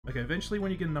Okay, eventually when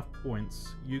you get enough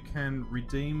points, you can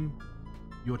redeem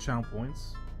your channel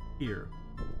points here.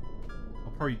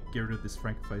 I'll probably get rid of this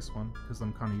Frank-Face one, because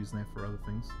I'm kind of using that for other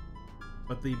things.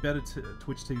 But the better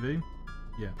Twitch TV,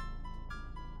 yeah.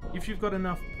 If you've got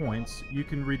enough points, you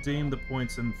can redeem the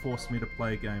points and force me to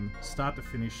play a game. Start to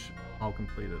finish, I'll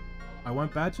complete it. I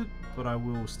won't badge it, but I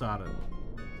will start it.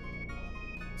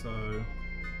 So...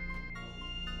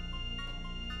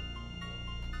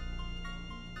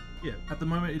 yeah, at the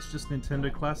moment it's just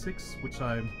Nintendo Classics, which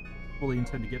I fully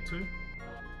intend to get to.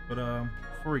 But,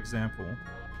 for example,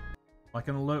 like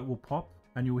an alert will pop,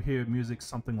 and you'll hear music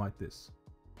something like this.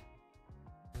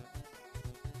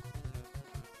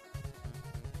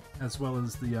 As well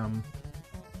as the,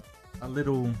 a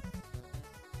little,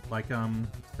 like,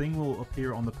 thing will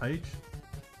appear on the page.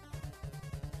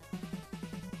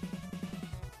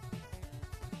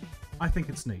 I think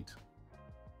it's neat.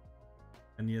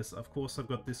 And yes, of course I've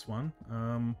got this one.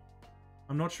 I'm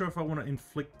not sure if I want to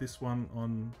inflict this one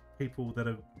on people that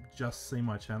have just seen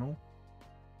my channel.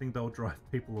 I think they'll drive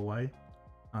people away.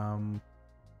 I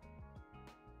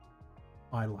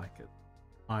like it.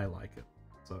 I like it.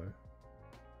 So,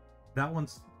 that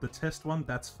one's the test one,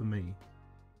 that's for me.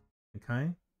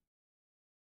 Okay?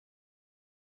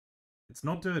 It's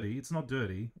not dirty, it's not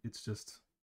dirty, it's just,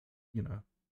 you know.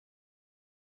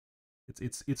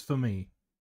 It's for me.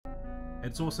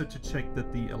 It's also to check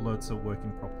that the alerts are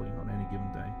working properly on any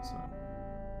given day, so...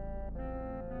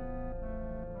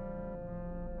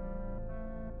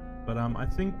 But I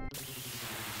think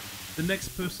the next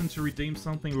person to redeem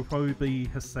something will probably be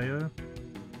Haseo.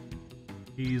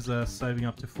 He's saving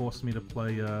up to force me to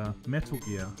play Metal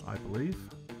Gear, I believe.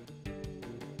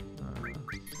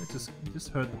 I just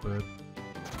heard the bird.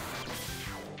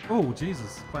 Oh,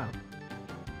 Jesus, wow.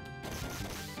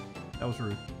 That was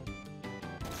rude.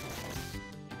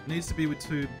 It needs to be with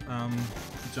two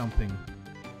jumping.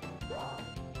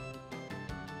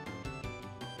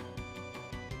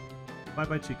 Bye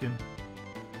bye, chicken.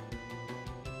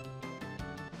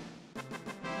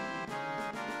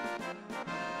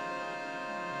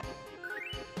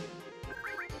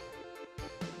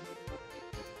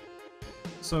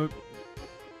 So,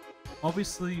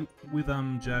 obviously, with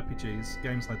JRPGs,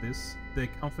 games like this, they're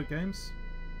comfort games.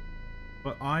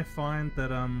 But I find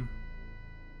that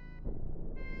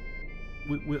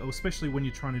especially when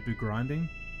you're trying to do grinding,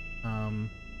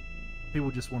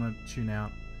 people just want to tune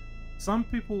out. Some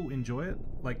people enjoy it,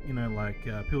 like, you know, like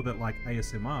people that like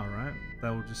ASMR, right?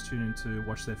 They'll just tune in to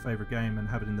watch their favorite game and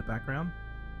have it in the background.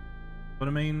 But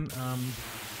I mean,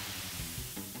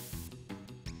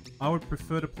 I would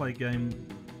prefer to play a game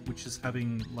which is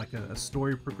having like a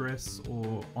story progress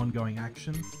or ongoing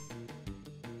action.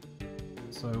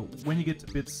 So when you get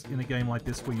to bits in a game like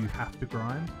this where you have to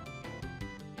grind,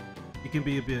 it can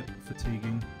be a bit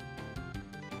fatiguing.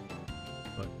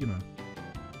 But, you know,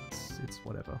 it's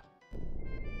whatever.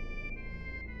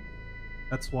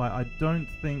 That's why I don't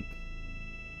think...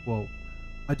 well,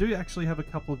 I do actually have a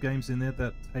couple of games in there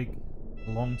that take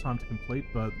a long time to complete,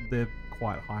 but they're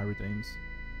quite high redeems.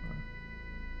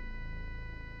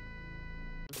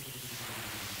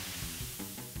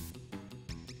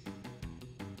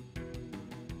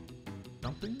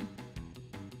 Jumping?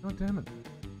 God damn it.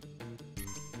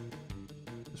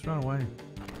 Just run away.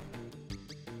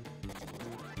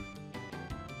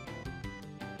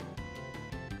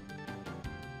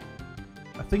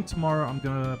 I think tomorrow I'm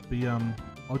gonna be,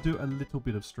 I'll do a little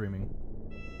bit of streaming.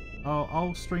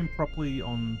 I'll stream properly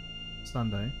on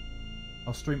Sunday.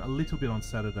 I'll stream a little bit on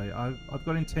Saturday. I've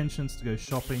got intentions to go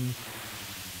shopping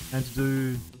and to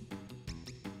do...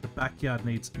 the backyard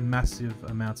needs massive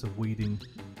amounts of weeding.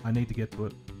 I need to get to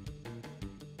it.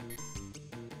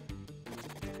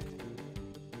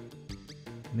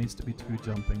 It needs to be 2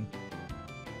 jumping.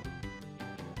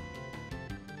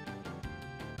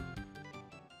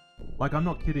 Like, I'm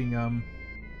not kidding, I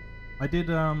did,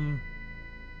 how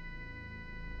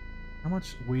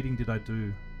much weeding did I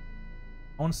do?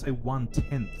 I want to say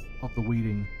 1/10 of the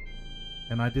weeding.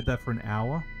 And I did that for an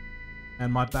hour.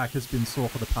 And my back has been sore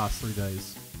for the past 3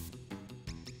 days.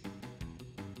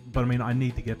 But I mean, I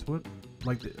need to get to it.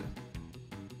 Like,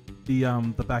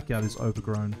 the backyard is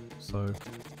overgrown, so...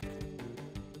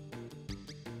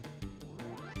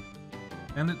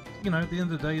 and it, you know, at the end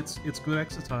of the day, it's good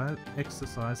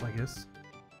exercise, I guess.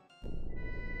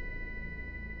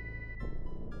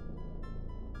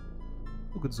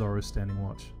 Look at Zoro standing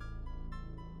watch.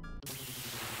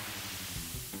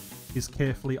 He's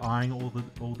carefully eyeing all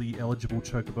the eligible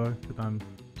chocobo that I'm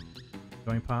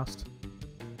going past.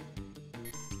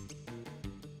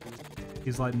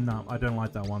 He's like, no, I don't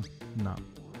like that one. No.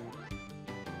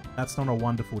 That's not a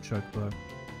wonderful chocobo.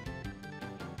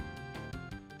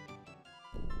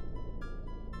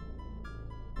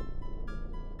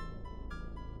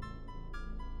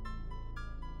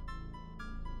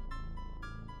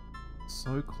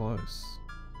 so close.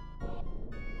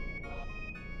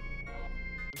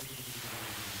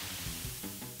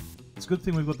 It's a good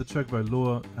thing we've got the Chocobo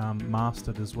Lure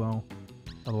mastered as well.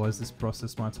 Otherwise this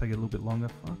process might take a little bit longer.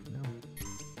 Fuck no.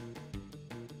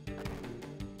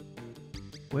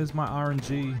 Where's my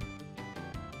RNG?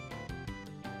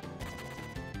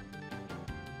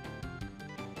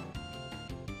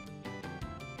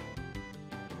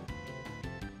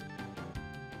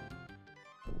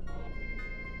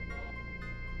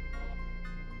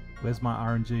 Where's my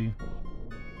RNG?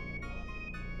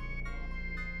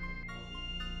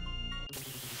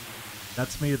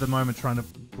 That's me at the moment trying to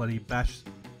bloody bash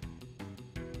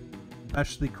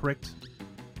the correct...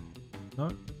 No?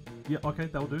 Yeah, okay,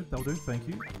 that'll do, thank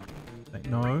you.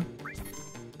 No.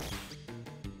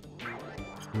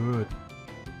 Good.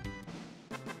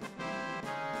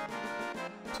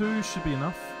 2 should be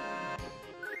enough.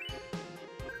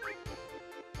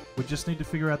 We just need to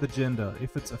figure out the gender.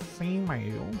 If it's a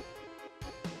female,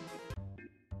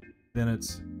 then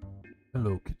it's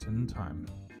hello kitten time.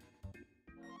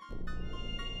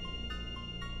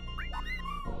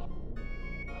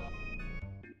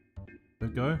 There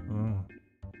we go.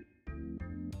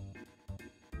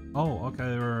 Oh,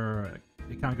 okay. Right.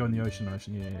 It can't go in the ocean.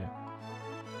 Yeah.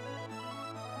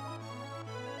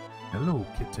 Hello,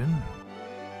 kitten.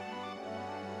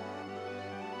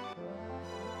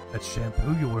 That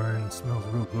shampoo you're wearing smells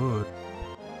real good.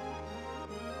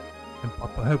 Can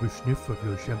Papa have a sniff of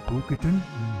your shampoo, kitten?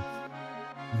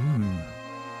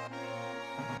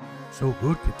 So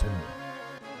good, kitten.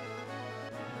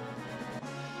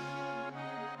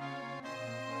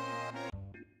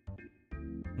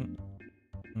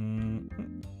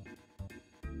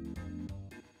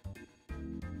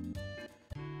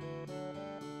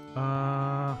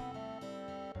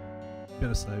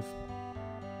 Better save.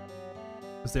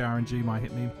 Because their RNG might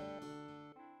hit me.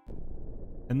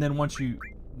 And then once you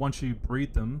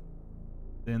breed them,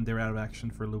 then they're out of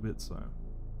action for a little bit, so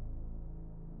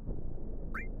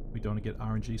we don't want to get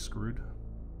RNG screwed.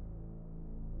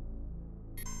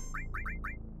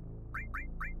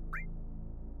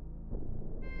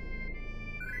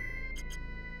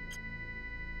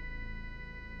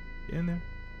 Get in there.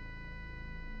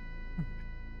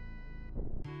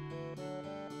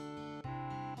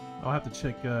 I'll have to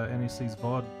check NEC's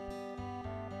VOD,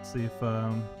 see if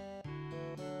there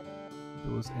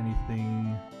was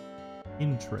anything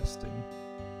interesting.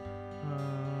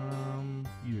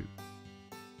 You.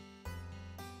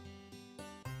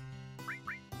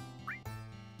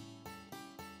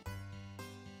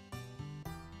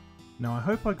 Now I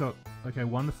hope I got... Okay,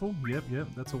 wonderful. Yep,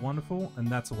 that's a wonderful, and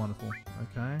that's a wonderful.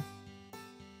 Okay.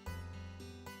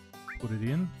 Put it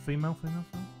in. Female.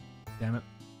 Damn it.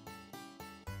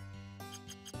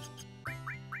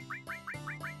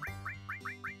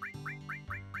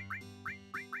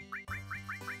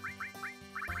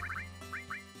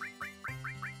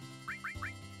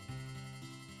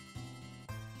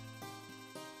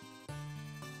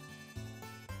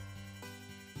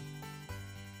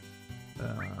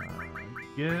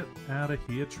 Get out of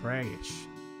here, trash.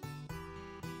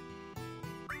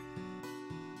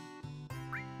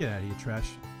 Get out of here, trash.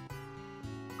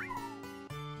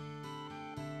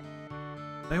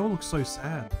 They all look so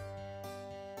sad.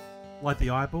 Like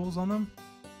the eyeballs on them.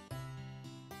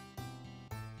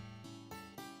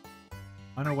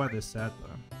 I know why they're sad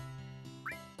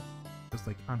though. Because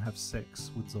they can't have sex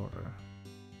with Zoro.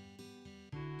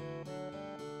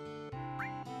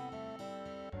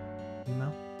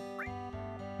 Female?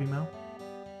 Female?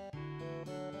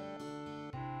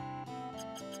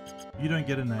 You don't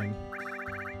get a name.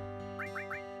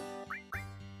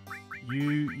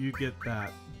 You get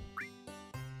that.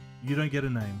 You don't get a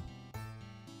name.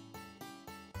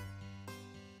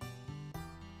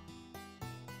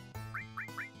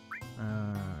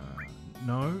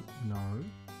 No.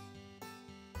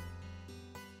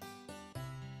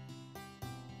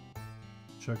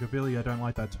 Chocobilly, I don't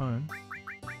like that tone.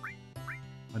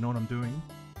 I know what I'm doing.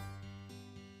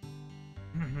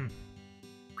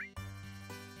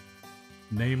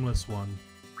 Nameless one.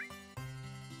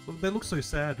 Well, they look so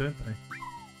sad, don't they?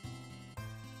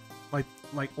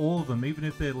 Like all of them, even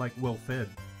if they're like well fed.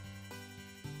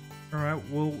 Alright,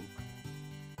 well,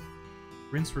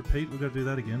 rinse, repeat, we've got to do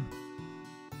that again.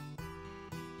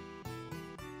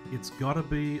 It's gotta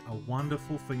be a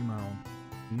wonderful female.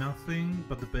 Nothing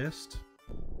but the best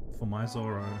for my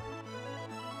Zoro.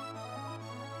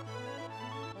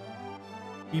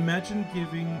 Imagine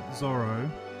giving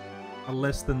Zoro a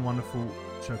less than wonderful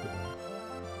chocobo.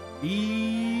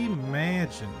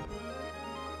 Imagine.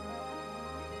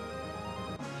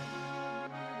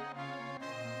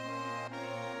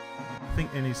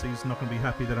 think NEC's not going to be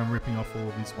happy that I'm ripping off all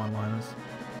of these one-liners.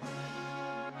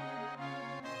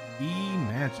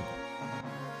 Imagine.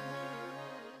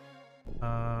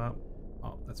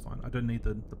 Oh, that's fine. I don't need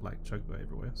the black chocobo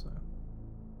everywhere, so...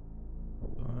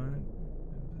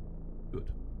 Good.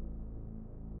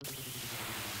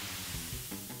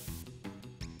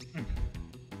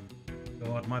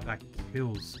 God, my back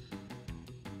kills.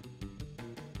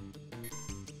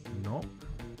 Nope.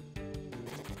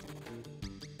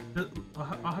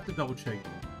 I have to double check.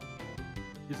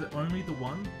 Is it only the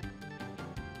one?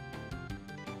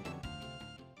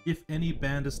 If any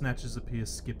Bandersnatches appear,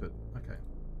 skip it. Okay.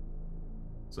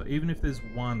 So even if there's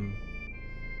one,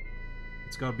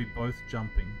 it's got to be both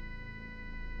jumping.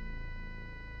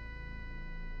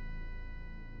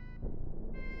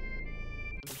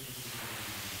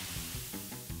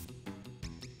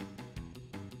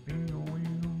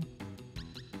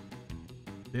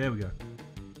 There we go.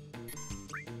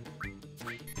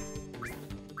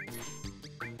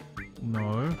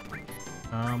 No.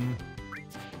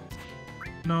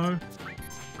 No.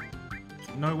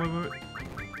 No, wait.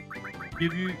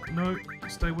 Give you... No.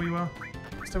 Stay where you are.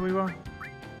 Stay where you are.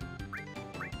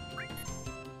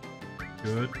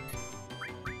 Good.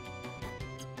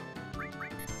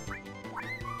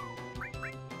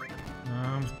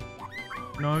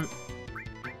 No.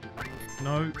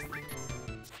 No.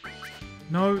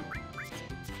 No! You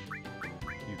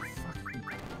fucking...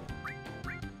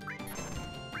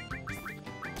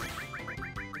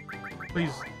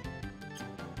 Please.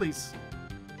 Please.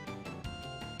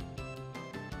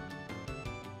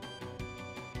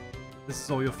 This is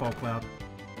all your fault, Cloud.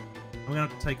 I'm gonna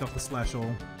have to take off the slash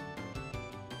all.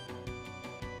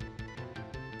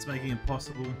 It's making it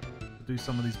impossible to do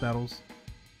some of these battles.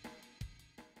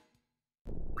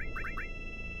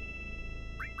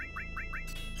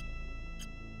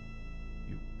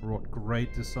 Brought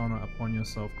great dishonor upon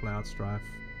yourself, Cloud Strife.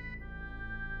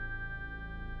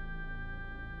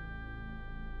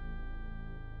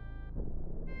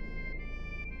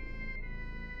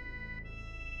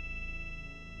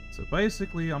 So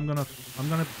basically, I'm gonna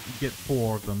get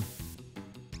 4 of them.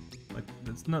 Like,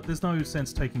 there's no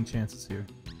sense taking chances here.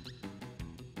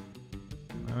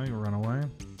 No, you run away.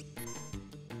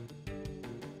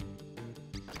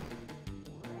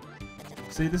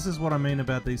 See, this is what I mean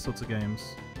about these sorts of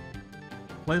games.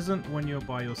 Pleasant when you're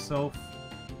by yourself,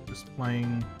 just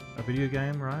playing a video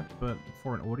game, right? But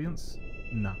for an audience,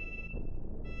 nah.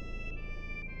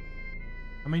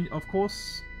 I mean, of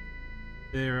course,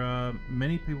 there are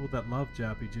many people that love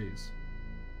JRPGs.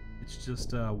 It's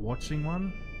just watching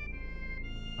one,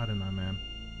 I don't know, man.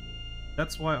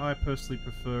 That's why I personally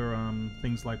prefer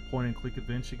things like point-and-click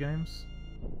adventure games.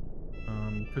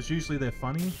 Because usually they're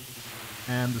funny,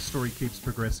 and the story keeps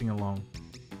progressing along.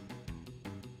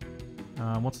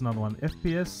 What's another one?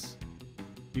 FPS,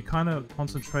 you kind of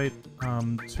concentrate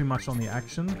too much on the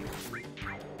action,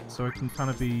 so it can kind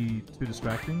of be too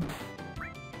distracting.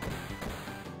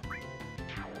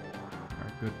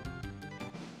 Alright, good.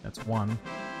 That's one.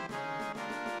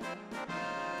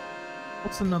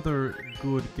 What's another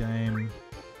good game?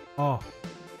 Oh,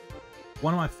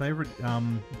 one of my favorite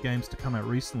games to come out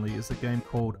recently is a game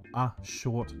called A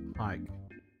Short Hike.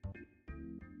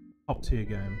 Top tier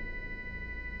game.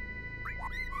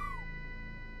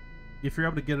 If you're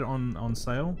able to get it on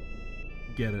sale,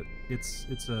 get it. It's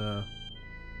a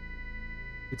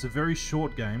very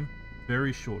short game,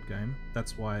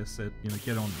 That's why I said, you know,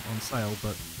 get it on sale.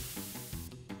 But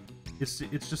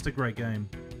it's just a great game.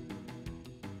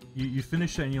 You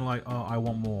finish it and you're like, oh, I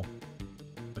want more,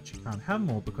 but you can't have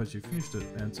more because you finished it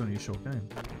and it's only a short game.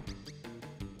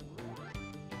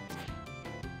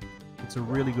 It's a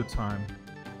really good time.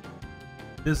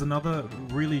 There's another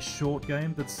really short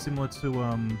game that's similar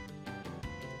to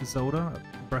Zelda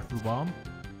Breath of the Wild,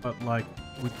 but like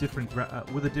with a different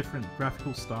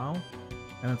graphical style,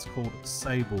 and it's called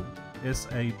Sable,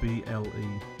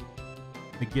 S-A-B-L-E.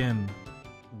 Again,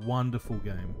 wonderful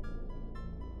game.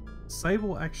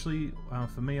 Sable actually,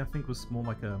 for me, I think was more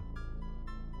like a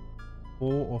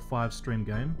 4 or 5 stream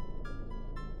game.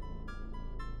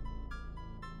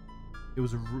 It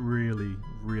was a really,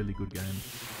 really good game.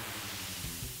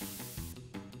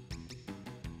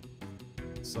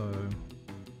 So,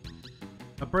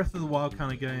 a Breath of the Wild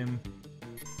kind of game.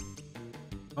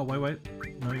 Oh, wait.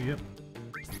 No, yep.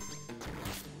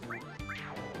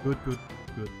 Good.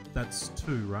 That's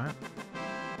 2, right?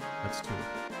 That's 2.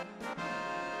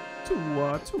 Two.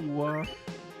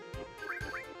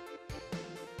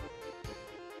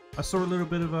 I saw a little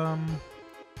bit of,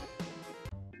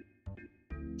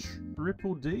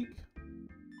 Triple Deke?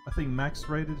 I think Max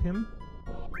rated him.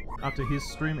 after his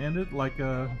stream ended, like,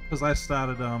 because I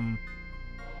started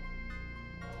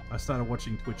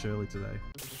watching Twitch early today.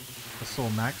 I saw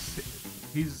Max.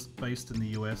 He's based in the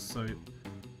US, so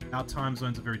our time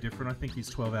zones are very different. I think he's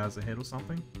 12 hours ahead or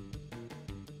something.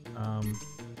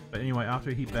 But anyway,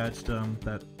 after he badged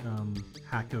that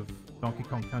hack of Donkey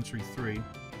Kong Country 3,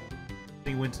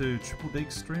 he went to Triple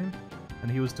Deek's stream,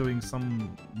 and he was doing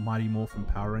some Mighty Morphin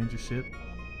Power Ranger shit.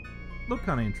 Looked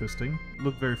kind of interesting.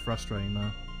 Looked very frustrating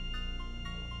though.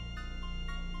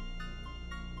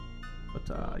 But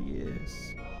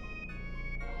yes.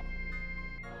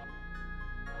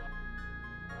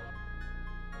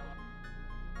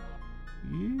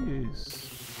 Yes.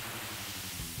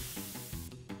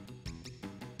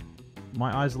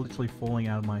 My eyes are literally falling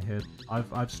out of my head.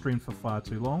 I've streamed for far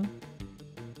too long.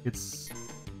 It's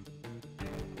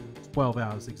 12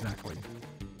 hours exactly.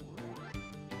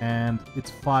 And it's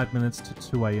 5 minutes to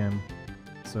 2 AM.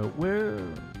 So we're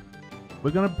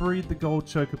gonna breed the gold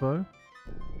chocobo.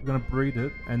 We're gonna breed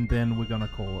it, and then we're gonna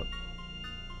call it.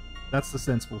 That's the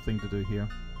sensible thing to do here.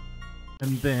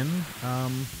 And then,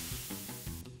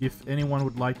 if anyone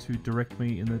would like to direct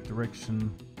me in the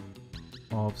direction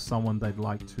of someone they'd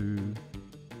like to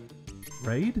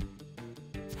raid,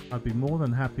 I'd be more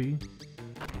than happy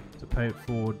to pay it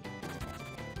forward.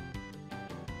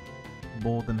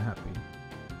 More than happy.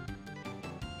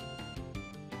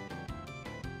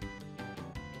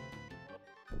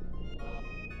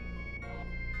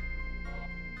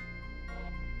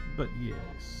 But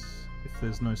yes, if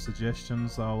there's no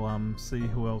suggestions, I'll see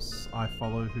who else I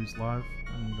follow who's live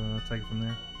and take it from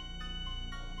there.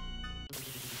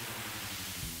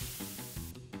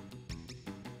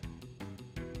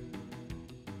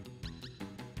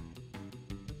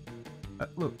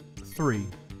 Look, three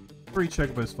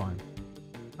chocobos fine.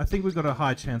 I think we've got a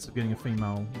high chance of getting a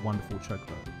female wonderful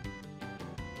chocobo.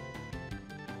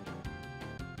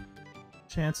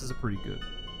 Chances are pretty good.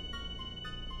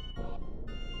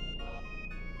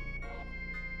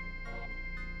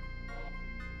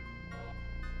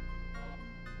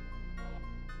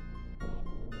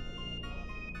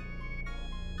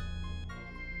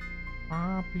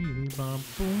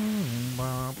 Boom,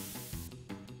 bop.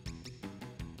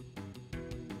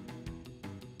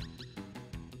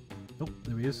 Oh,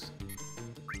 there he is.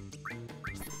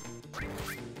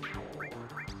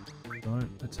 Don't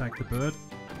attack the bird.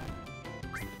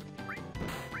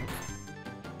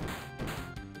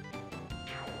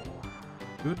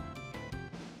 Good.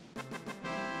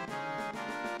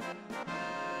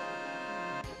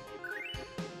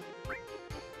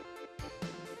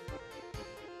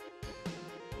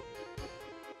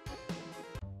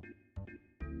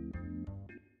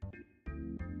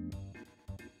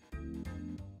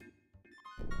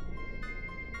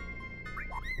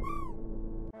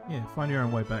 Yeah, find your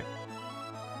own way back.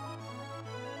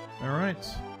 Alright.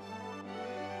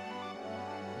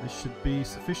 This should be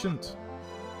sufficient.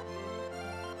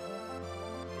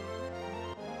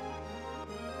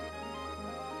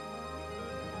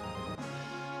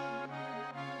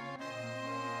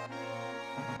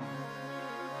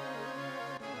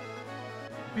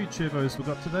 A few chivos we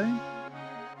got today.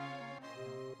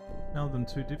 None of them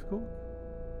too difficult.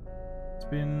 It's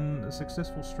been a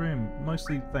successful stream,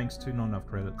 mostly thanks to Not Enough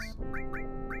Credits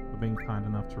for being kind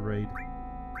enough to raid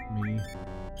me.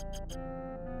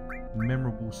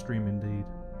 Memorable stream indeed.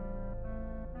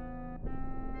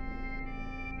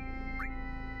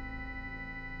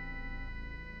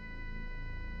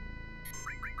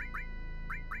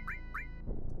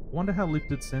 Wonder how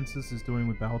Lifted Senses is doing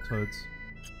with Battletoads.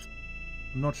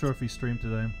 I'm not sure if he streamed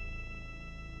today.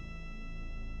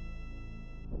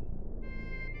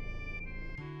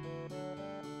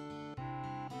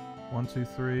 One, two,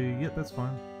 three. Yep, that's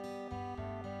fine.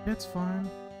 It's fine.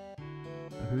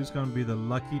 So who's gonna be the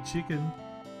lucky chicken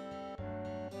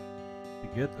to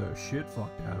get the shit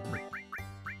fucked out of it?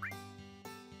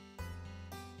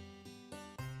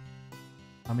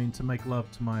 I mean, to make love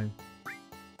to my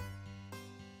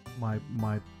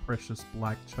precious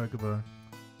black chocobo.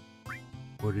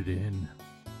 Put it in.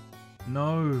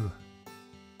 No.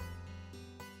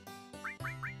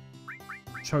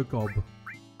 Chocob.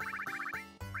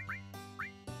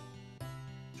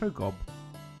 Chocob.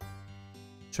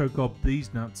 Chocob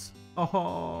these nuts.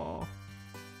 Oh.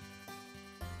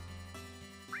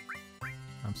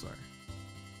 I'm sorry.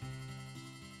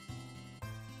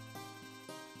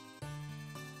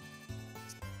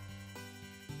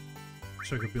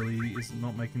 Chocobilly is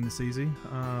not making this easy.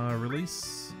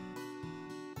 Release.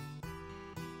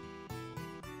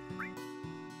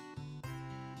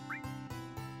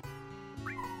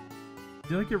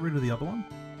 Did I get rid of the other one?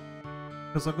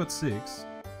 Because I've got 6.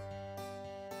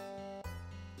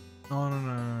 Oh, no,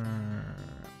 no, no,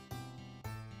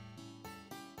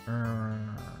 no,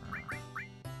 no.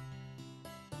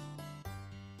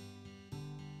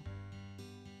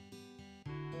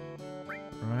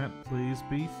 Alright, please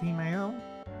be female.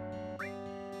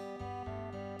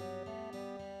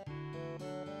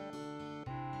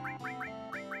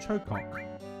 Chocock.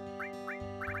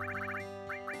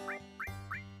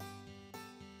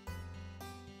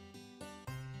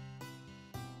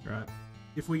 Right.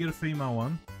 If we get a female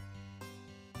one,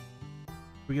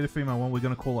 we're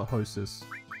gonna call it Hostess.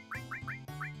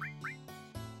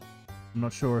 I'm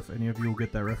not sure if any of you will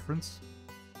get that reference.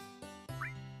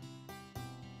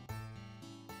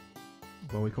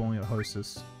 But we're calling it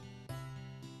Hostess.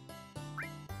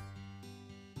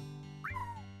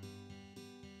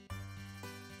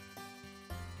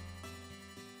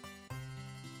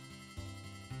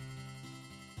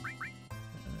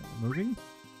 Moving.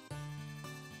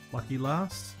 Lucky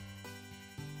last.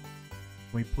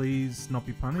 Can we please not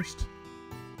be punished?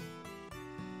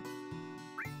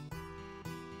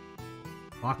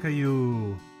 Fuck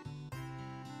you.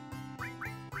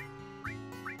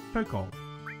 Chokehold.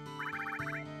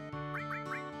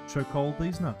 Chokehold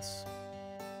these nuts.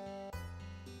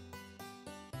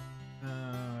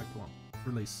 Come on.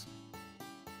 Release.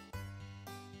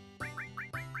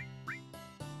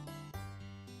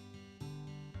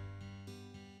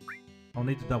 I'll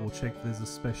need to double check if there's a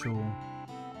special...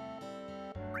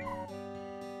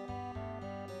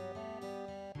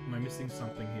 Am I missing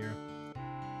something here?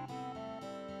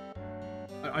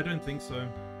 I don't think so.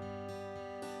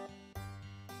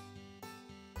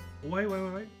 Wait.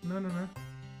 No.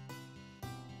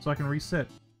 So I can reset.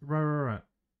 Right.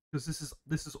 Because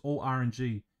this is all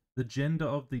RNG. The gender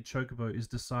of the chocobo is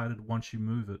decided once you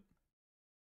move it.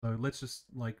 So let's just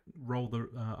like roll the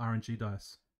RNG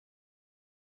dice.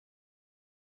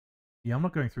 Yeah, I'm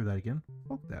not going through that again.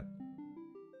 Fuck that.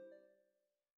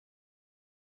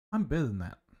 I'm better than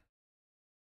that.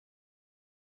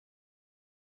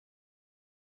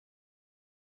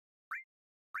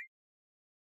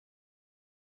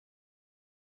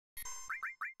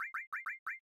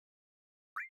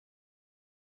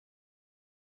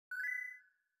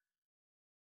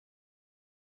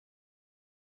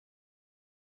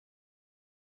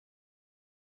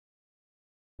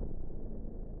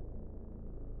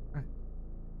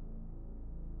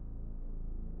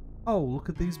 Oh, look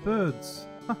at these birds.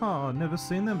 Haha, never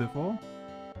seen them before.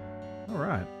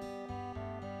 Alright.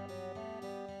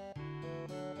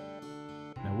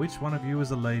 Now, which one of you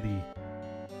is a lady?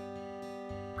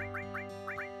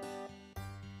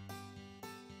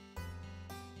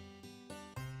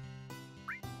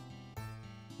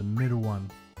 The middle one.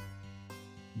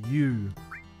 You.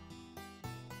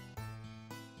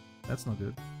 That's not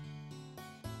good.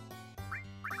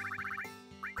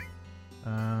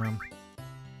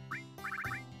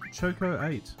 Choco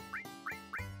 8.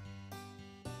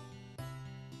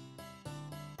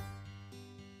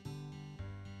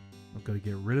 I've got to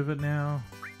get rid of it now.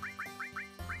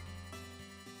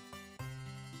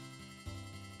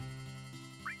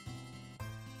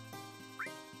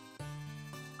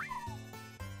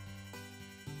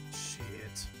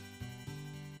 Shit.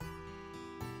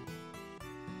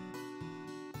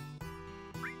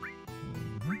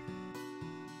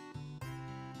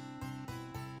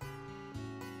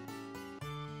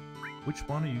 Which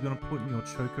one are you going to put in your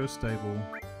Choco stable?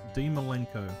 D.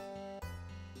 Malenko,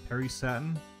 Perry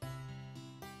Satin,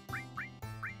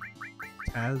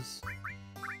 Taz,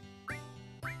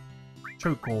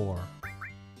 Chokor.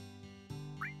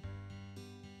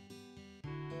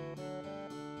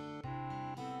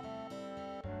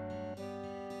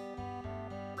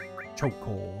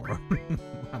 Chokor.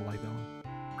 I like that one.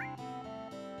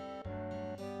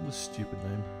 What a stupid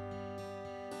name.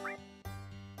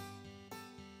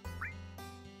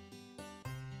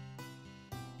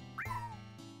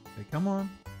 Okay, come on.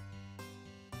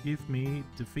 Give me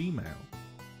the female.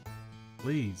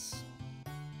 Please.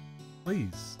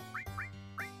 Please.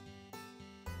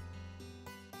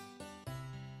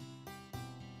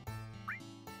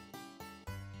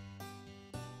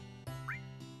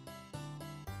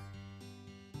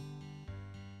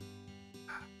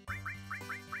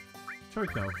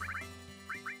 Choke elf.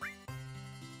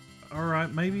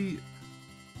 Alright, maybe...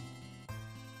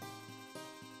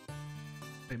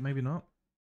 Wait, maybe not.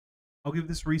 I'll give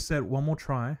this reset one more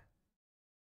try.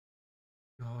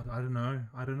 God, I don't know.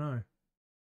 I don't know.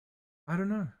 I don't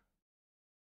know.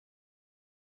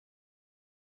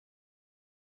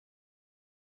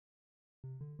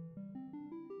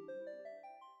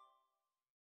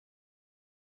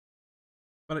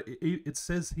 But it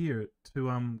says here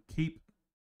to keep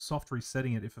soft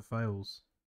resetting it if it fails.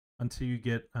 until you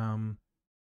get the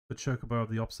chocobo of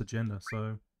the opposite gender.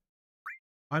 So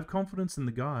I have confidence in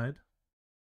the guide.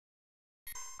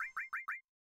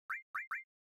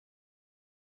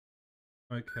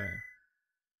 Okay.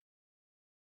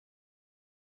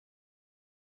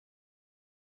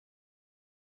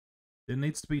 There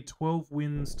needs to be 12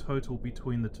 wins total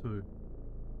between the two.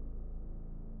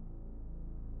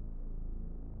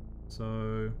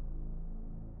 So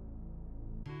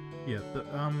yeah, the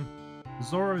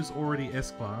Zoro's already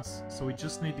S-class, so we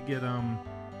just need to get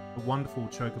the wonderful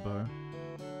chocobo,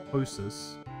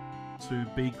 Hosus, to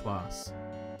B-class.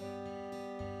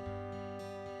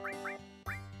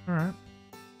 Alright.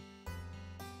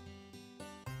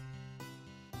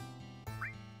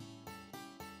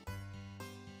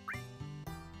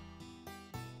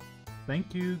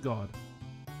 Thank you, God.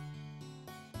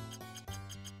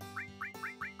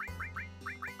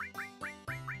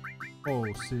 Oh,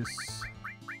 sis.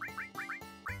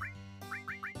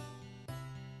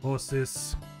 Oh,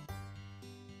 sis.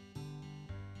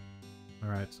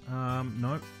 Alright,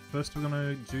 nope. First we're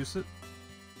gonna juice it.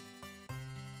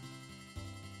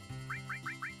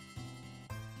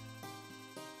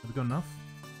 Have we got enough?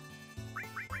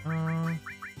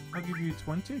 I'll give you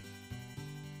 20.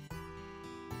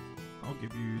 I'll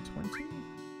give you 20.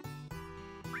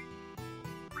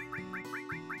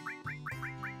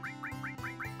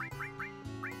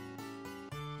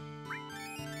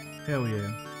 Hell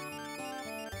yeah.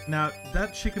 Now,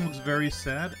 that chicken looks very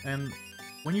sad, and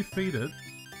when you feed it,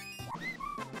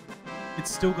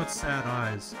 it's still got sad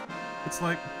eyes. It's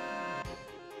like,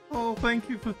 oh, thank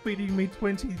you for feeding me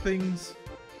 20 things.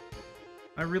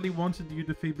 I really wanted you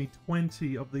to feed me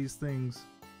 20 of these things.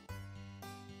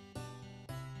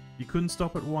 You couldn't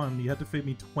stop at 1, you had to feed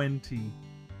me 20.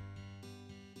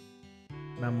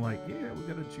 And I'm like, yeah, we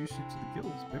gotta juice you to the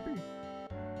gills, baby.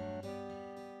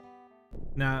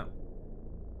 Now,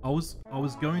 I was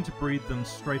going to breed them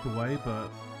straight away,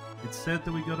 but it said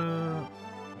that we gotta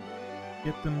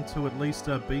get them to at least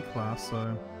a B class,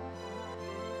 so...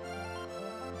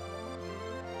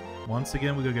 Once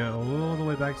again, we're gonna go all the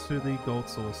way back to the gold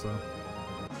saucer.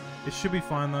 It should be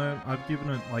fine though. I've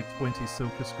given it like 20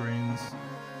 silver screens.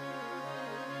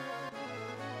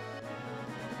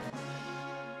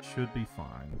 Should be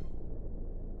fine.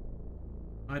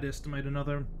 I'd estimate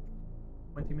another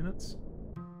 20 minutes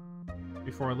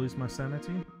before I lose my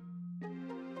sanity.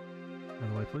 Out of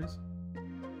the way, please.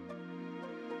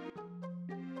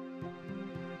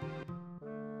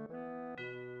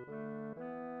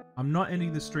 I'm not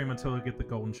ending this stream until I get the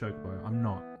golden chocobo. I'm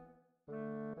not.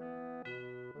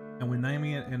 And we're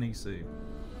naming it NEC.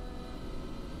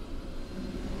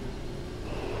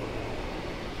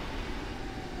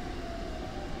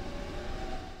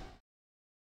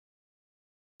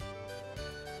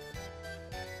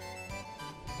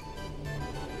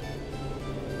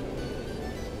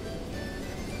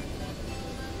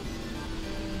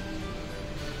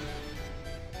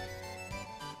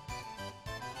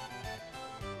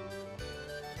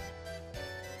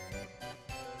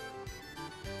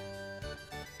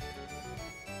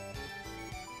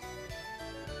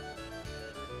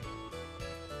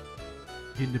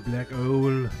 In the black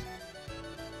hole.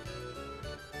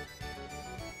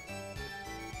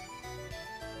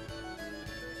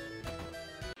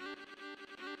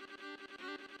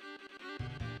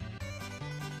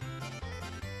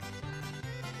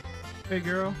 Hey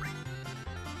girl.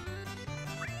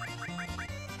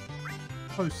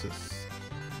 Hosus.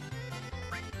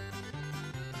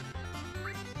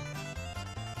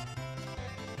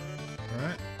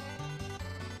 Alright.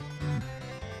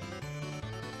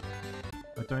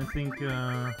 I don't think,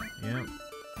 yeah,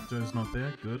 Joe's not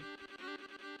there, good.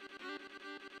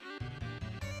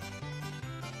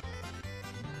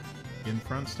 Get in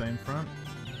front, stay in front.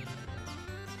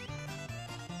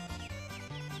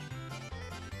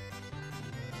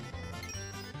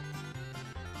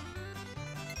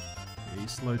 Yeah, you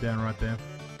slow down right there.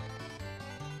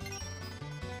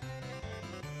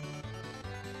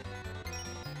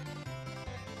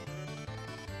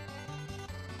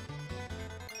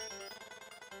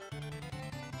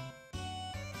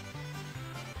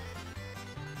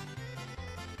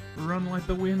 Run like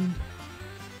the wind.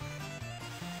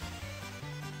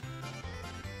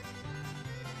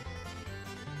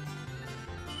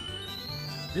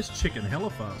 This chicken hella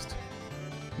fast.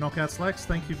 Knockout Slacks,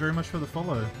 thank you very much for the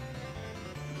follow.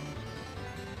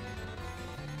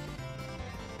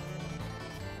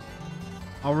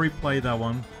 I'll replay that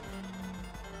one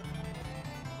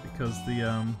because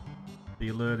the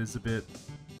alert is a bit.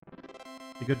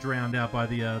 It got drowned out by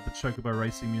the chocobo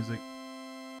racing music.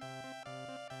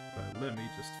 Let me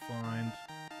just find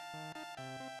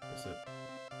a fix it.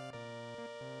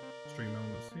 Stream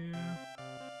elements here.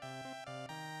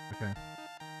 Okay.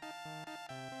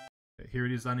 Here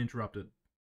it is, uninterrupted.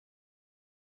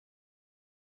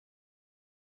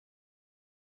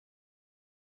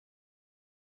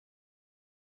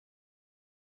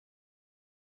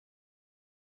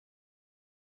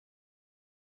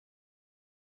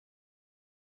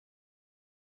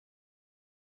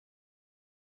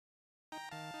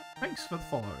 Thanks for the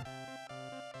follow.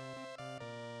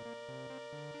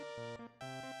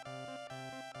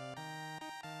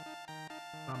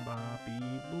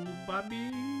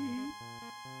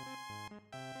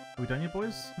 Are we done yet,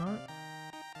 boys? No?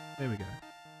 There we go.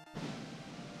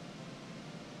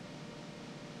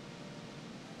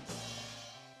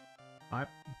 Hype.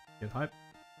 Get hype.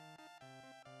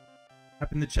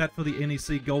 Hype in the chat for the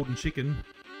NEC Golden Chicken.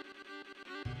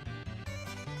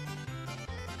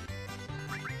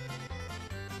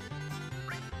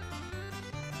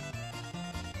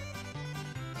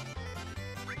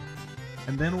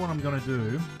 And then what I'm going to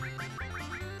do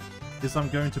is I'm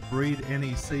going to breed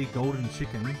NEC Golden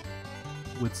Chicken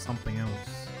with something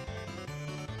else.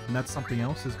 And that something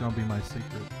else is going to be my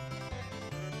secret.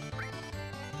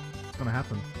 It's going to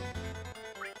happen.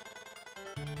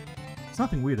 There's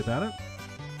nothing weird about it.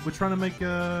 We're trying to make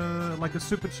like a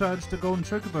supercharged Golden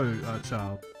Chocobo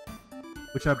child.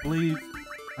 Which I believe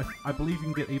you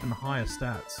can get even higher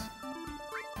stats.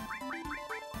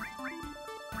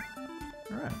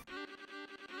 Alright.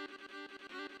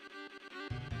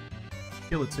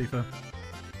 Kill it, Tifa.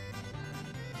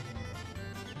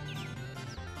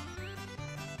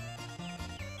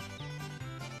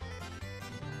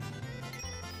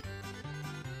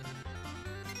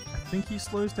 I think he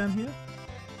slows down here.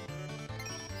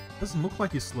 Doesn't look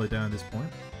like he's slowed down at this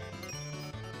point.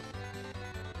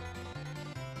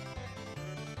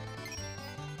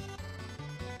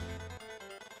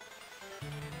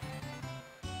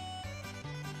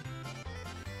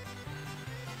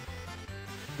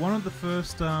 One of the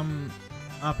first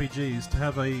RPGs to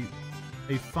have a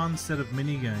fun set of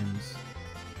mini-games.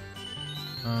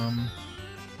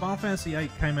 Final Fantasy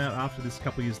VIII came out after this a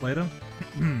couple years later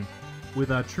with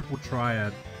a Triple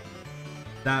Triad.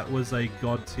 That was a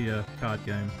god tier card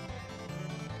game.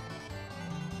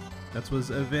 That was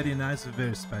a very nice,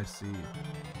 very spicy.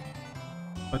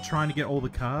 But trying to get all the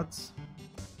cards,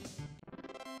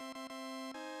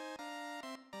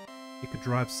 it could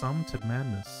drive some to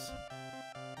madness.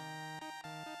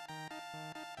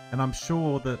 And I'm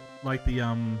sure that, like,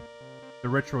 the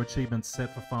retro achievement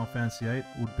set for Final Fantasy VIII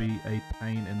would be a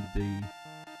pain in the D.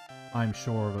 I'm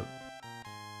sure of it.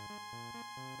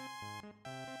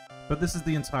 But this is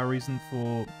the entire reason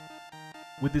for,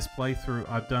 with this playthrough,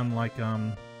 I've done like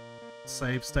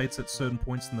save states at certain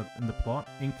points in the plot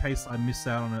in case I miss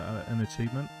out on an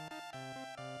achievement.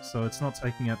 So it's not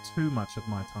taking up too much of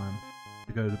my time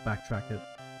to go to backtrack it.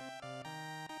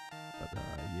 But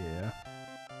yeah.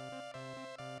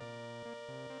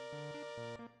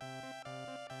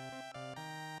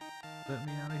 Let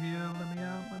me out of here, let me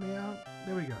out, let me out.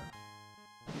 There we go.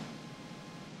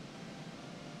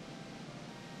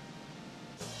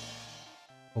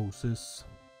 Oh, sis.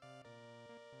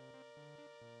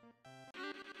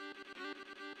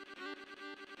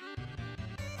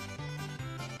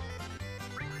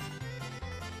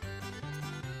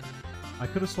 I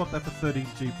could have swapped that for 30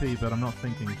 GP, but I'm not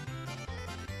thinking.